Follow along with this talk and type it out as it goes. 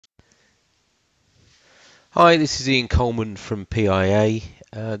Hi, this is Ian Coleman from PIA.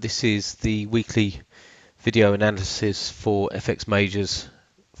 This is the weekly video analysis for FX Majors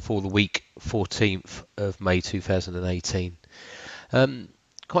for the week 14th of May 2018.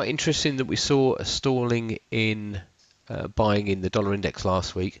 Quite interesting that we saw a stalling in buying in the dollar index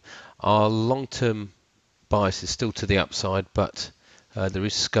last week. Our long-term bias is still to the upside, but there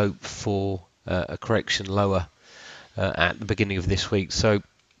is scope for a correction lower at the beginning of this week. So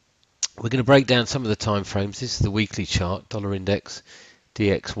we're going to break down some of the time frames. This is the weekly chart, dollar index,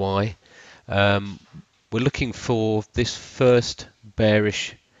 DXY. We're looking for this first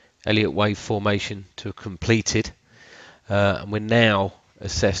bearish Elliott wave formation to have completed, and we're now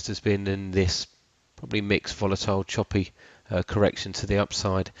assessed as being in this probably mixed, volatile, choppy correction to the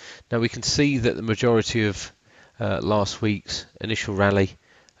upside. Now we can see that the majority of last week's initial rally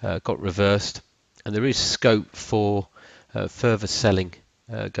got reversed, and there is scope for further selling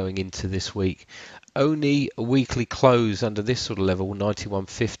going into this week. Only a weekly close under this sort of level,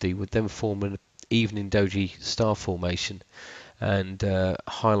 91.50, would then form an evening doji star formation and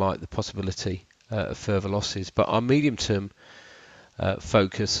highlight the possibility of further losses. But our medium term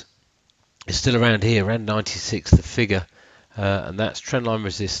focus is still around here, around 96, the figure, and that's trendline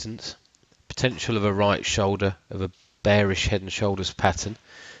resistance, potential of a right shoulder of a bearish head and shoulders pattern.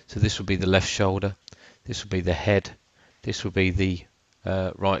 So this would be the left shoulder, this would be the head, this would be the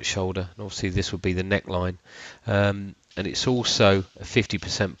right shoulder, and obviously this would be the neckline, and it's also a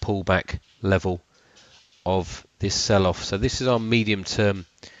 50% pullback level of this sell-off. So this is our medium-term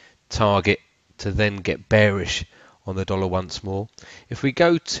target to then get bearish on the dollar once more. If we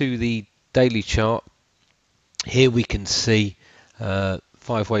go to the daily chart, here we can see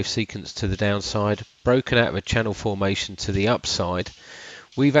five-wave sequence to the downside, broken out of a channel formation to the upside.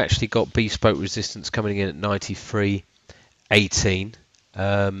 We've actually got bespoke resistance coming in at 93.18.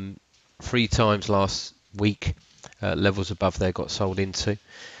 3 times last week, levels above there got sold into.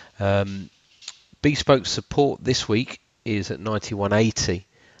 Bespoke support this week is at 91.80,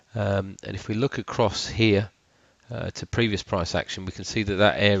 and if we look across here to previous price action, we can see that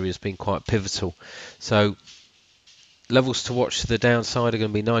that area has been quite pivotal. So levels to watch to the downside are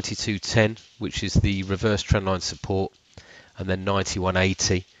going to be 92.10, which is the reverse trendline support, and then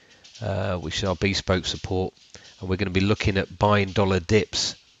 91.80, which is our bespoke support. And we're going to be looking at buying dollar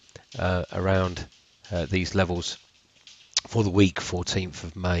dips around these levels for the week 14th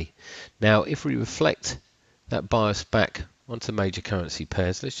of May. Now, if we reflect that bias back onto major currency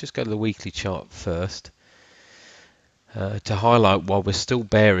pairs, let's just go to the weekly chart first to highlight why we're still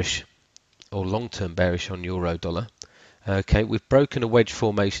bearish or long-term bearish on euro dollar. Okay, we've broken a wedge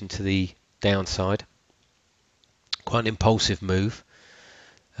formation to the downside, quite an impulsive move.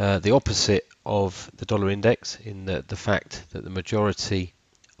 The opposite of the dollar index in the fact that the majority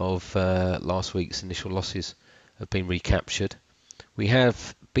of last week's initial losses have been recaptured. We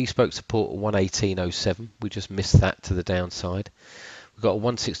have bespoke support at 118.07. We just missed that to the downside. We've got a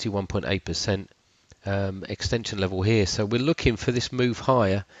 161.8% extension level here. So we're looking for this move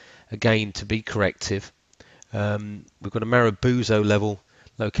higher again to be corrective. We've got a Marubozu level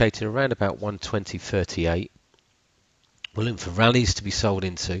located around about 120.38. We're looking for rallies to be sold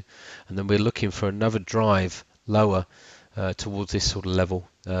into, and then we're looking for another drive lower towards this sort of level,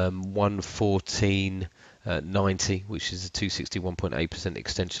 114.90, which is a 261.8%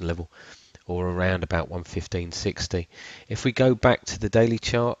 extension level, or around about 115.60. If we go back to the daily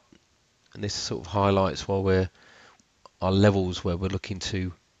chart, and this sort of highlights while our levels where we're looking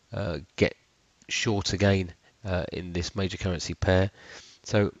to get short again in this major currency pair.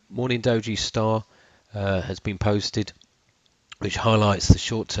 So morning doji star has been posted, which highlights the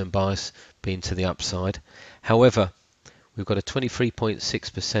short-term bias being to the upside. However, we've got a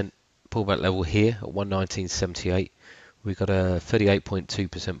 23.6% pullback level here at 119.78. We've got a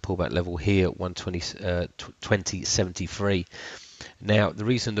 38.2% pullback level here at 120.73. Now, the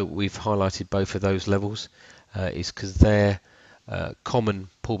reason that we've highlighted both of those levels is because they're common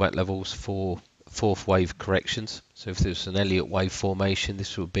pullback levels for fourth wave corrections. So if there's an Elliott wave formation,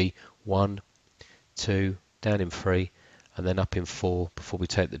 this would be 1, 2, down in 3, and then up in 4 before we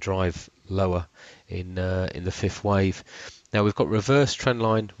take the drive lower in the fifth wave. Now we've got reverse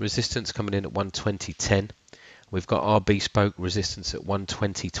trendline resistance coming in at 120.10. We've got our bespoke resistance at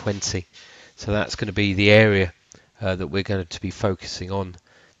 120.20. So that's going to be the area that we're going to be focusing on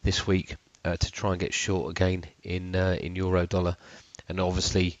this week to try and get short again in euro dollar, and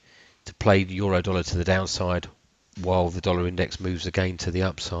obviously to play euro dollar to the downside while the dollar index moves again to the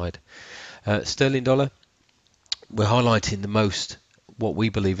upside. Sterling dollar, we're highlighting what we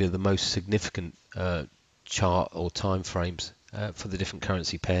believe are the most significant chart or time frames for the different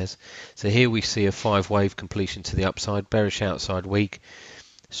currency pairs. So here we see a 5-wave completion to the upside, bearish outside week,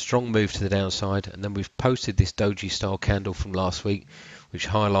 strong move to the downside, and then we've posted this doji style candle from last week which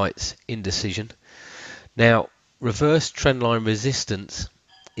highlights indecision. Now reverse trendline resistance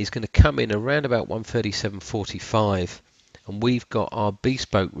is going to come in around about 137.45, and we've got our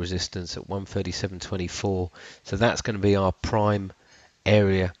bespoke resistance at 137.24, so that's going to be our prime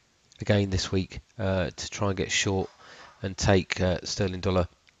area again this week to try and get short and take sterling dollar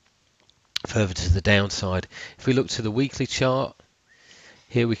further to the downside. If we look to the weekly chart,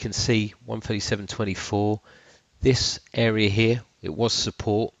 here we can see 137.24. This area here, it was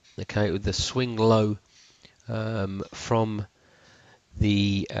support, okay, with the swing low from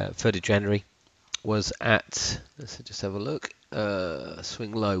the 3rd of January was at, let's just have a look,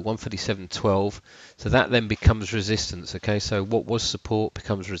 swing low 137.12, so that then becomes resistance. Okay, so what was support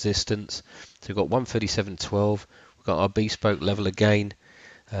becomes resistance. So we've got 137.12, we've got our bespoke level again,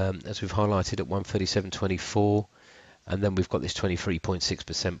 as we've highlighted at 137.24, and then we've got this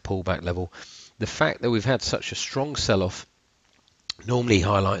 23.6% pullback level. The fact that we've had such a strong sell-off normally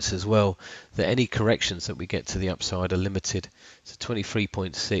highlights as well that any corrections that we get to the upside are limited. So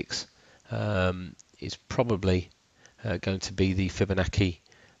 23.6 is probably going to be the Fibonacci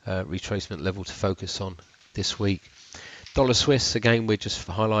retracement level to focus on this week. Dollar Swiss, again, we're just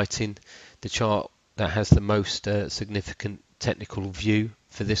highlighting the chart that has the most significant technical view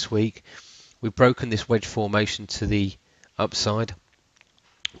for this week. We've broken this wedge formation to the upside.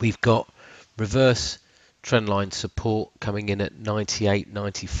 We've got reverse trendline support coming in at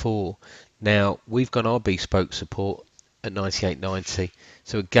 98.94. Now we've got our bespoke support at 98.90.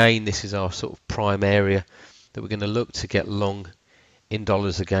 So again, this is our sort of prime area that we're going to look to get long in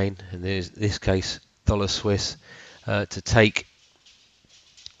dollars again, and in this case dollar Swiss, to take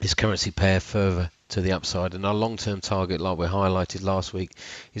this currency pair further to the upside. And our long-term target, like we highlighted last week,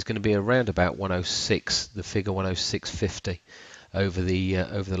 is going to be around about 106, the figure 106.50 over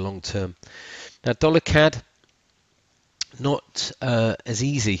the long term. Now dollar CAD, not as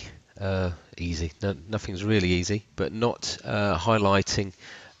easy. No, nothing's really easy, but not highlighting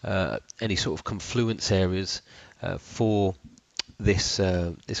any sort of confluence areas for this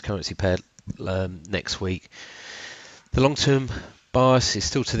currency pair next week. The long-term bias is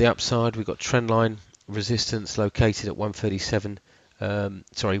still to the upside. We've got trendline resistance located at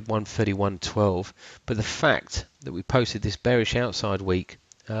 131.12, but the fact that we posted this bearish outside week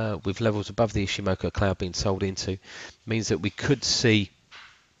with levels above the Ishimoku cloud being sold into means that we could see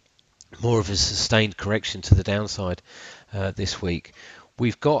more of a sustained correction to the downside this week.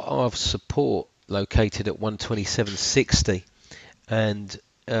 We've got our support located at 127.60, and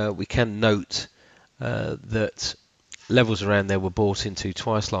we can note that levels around there were bought into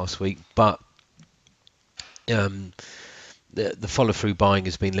twice last week, but the follow-through buying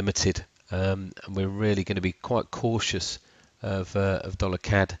has been limited, and we're really going to be quite cautious of dollar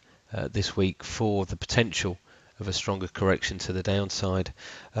CAD this week for the potential of a stronger correction to the downside.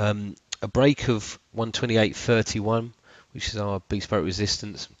 A break of 128.31, which is our bespoke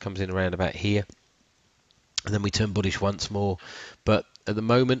resistance, comes in around about here, and then we turn bullish once more. But at the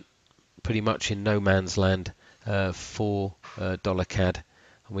moment, pretty much in no man's land for dollar CAD,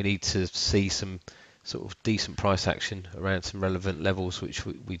 and we need to see some sort of decent price action around some relevant levels, which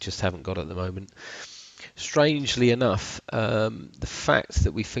we just haven't got at the moment. Strangely enough, the fact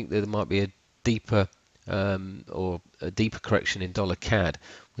that we think there might be a deeper correction in dollar CAD,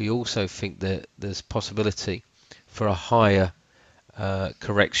 we also think that there's possibility for a higher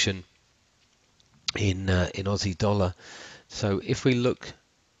correction in Aussie dollar. So if we look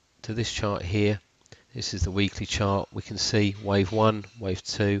to this chart here, this is the weekly chart, we can see wave 1, wave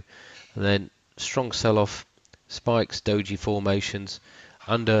 2, and then strong sell-off, spikes, doji formations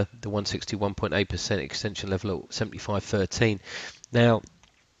under the 161.8% extension level at 75.13. Now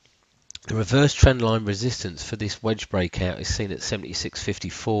the reverse trend line resistance for this wedge breakout is seen at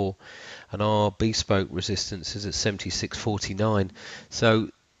 76.54, and our bespoke resistance is at 76.49. So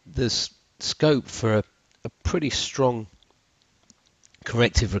there's scope for a pretty strong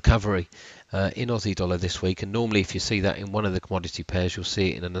corrective recovery in Aussie dollar this week, and normally if you see that in one of the commodity pairs, you'll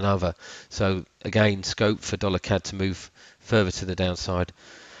see it in another. So again, scope for dollar CAD to move further to the downside,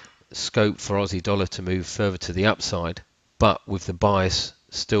 scope for Aussie dollar to move further to the upside, but with the bias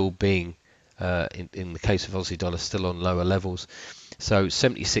still being in the case of Aussie dollar still on lower levels. So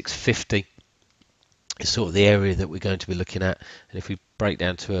 76.50 is sort of the area that we're going to be looking at. And if we break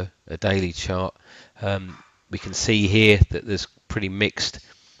down to a daily chart, we can see here that there's pretty mixed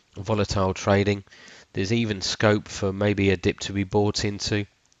volatile trading. There's even scope for maybe a dip to be bought into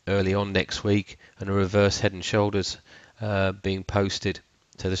early on next week, and a reverse head and shoulders being posted.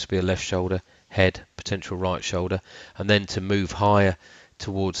 So this will be a left shoulder, head, potential right shoulder, and then to move higher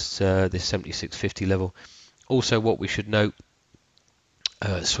towards this 76.50 level. Also, what we should note,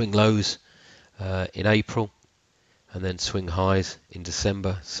 swing lows in April, and then swing highs in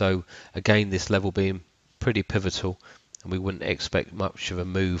December. So again, this level being pretty pivotal, and we wouldn't expect much of a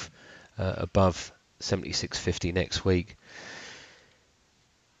move above 76.50 next week.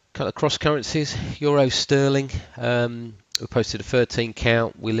 Couple of cross currencies, euro sterling. We posted a 13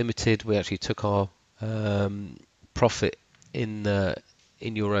 count. We limited. We actually took our profit in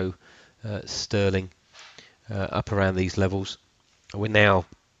euro sterling up around these levels. We're now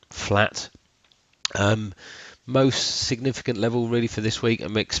flat. Most significant level really for this week.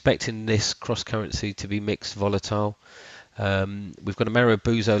 I'm expecting this cross currency to be mixed volatile. We've got a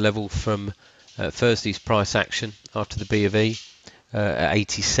Marubozu level from Thursday's price action after the B of E at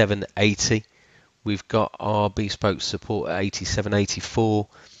 87.80. We've got our bespoke support at 87.84.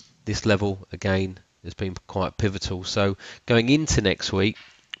 This level again has been quite pivotal. So going into next week,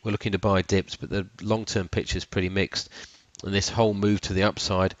 we're looking to buy dips, but the long-term picture is pretty mixed. And this whole move to the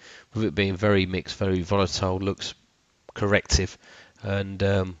upside, with it being very mixed, very volatile, looks corrective. And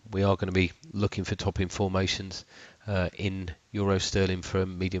we are going to be looking for top-in formations in euro sterling for a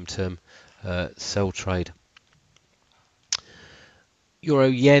medium-term sell trade. Euro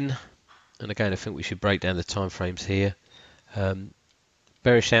yen, and again I think we should break down the time frames here.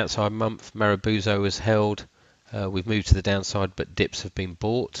 Bearish outside month, Marubozu has held. We've moved to the downside, but dips have been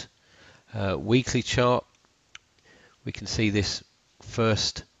bought. Weekly chart, we can see this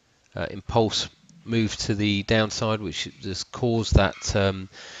first impulse move to the downside, which has caused that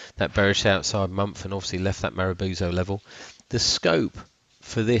that bearish outside month, and obviously left that Marubozu level. The scope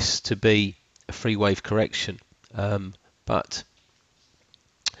for this to be a free wave correction, but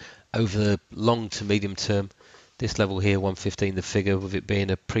over the long to medium term, this level here, 115, the figure, with it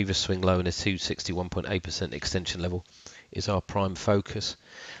being a previous swing low and a 261.8% extension level, is our prime focus.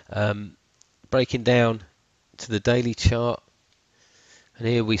 Breaking down to the daily chart, and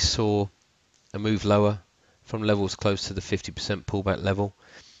here we saw a move lower from levels close to the 50% pullback level.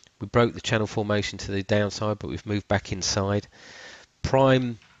 We broke the channel formation to the downside, but we've moved back inside.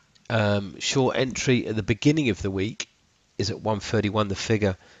 Prime short entry at the beginning of the week is at 131, the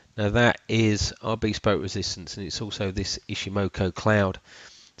figure. Now that is our bespoke resistance, and it's also this Ishimoku cloud.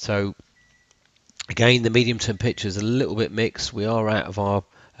 So again, the medium-term picture is a little bit mixed. We are out of our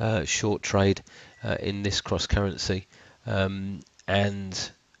short trade in this cross currency, and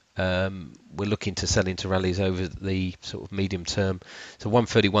we're looking to sell into rallies over the sort of medium term. So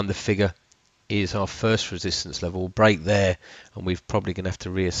 131, the figure, is our first resistance level. We'll break there, and we're probably going to have to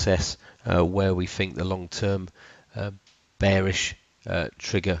reassess where we think the long-term bearish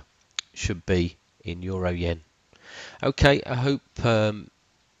trigger should be in euro yen. Okay, I hope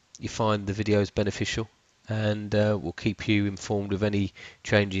you find the videos beneficial, and we'll keep you informed of any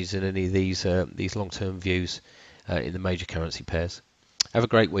changes in any of these long-term views in the major currency pairs. Have a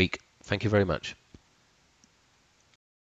great week. Thank you very much.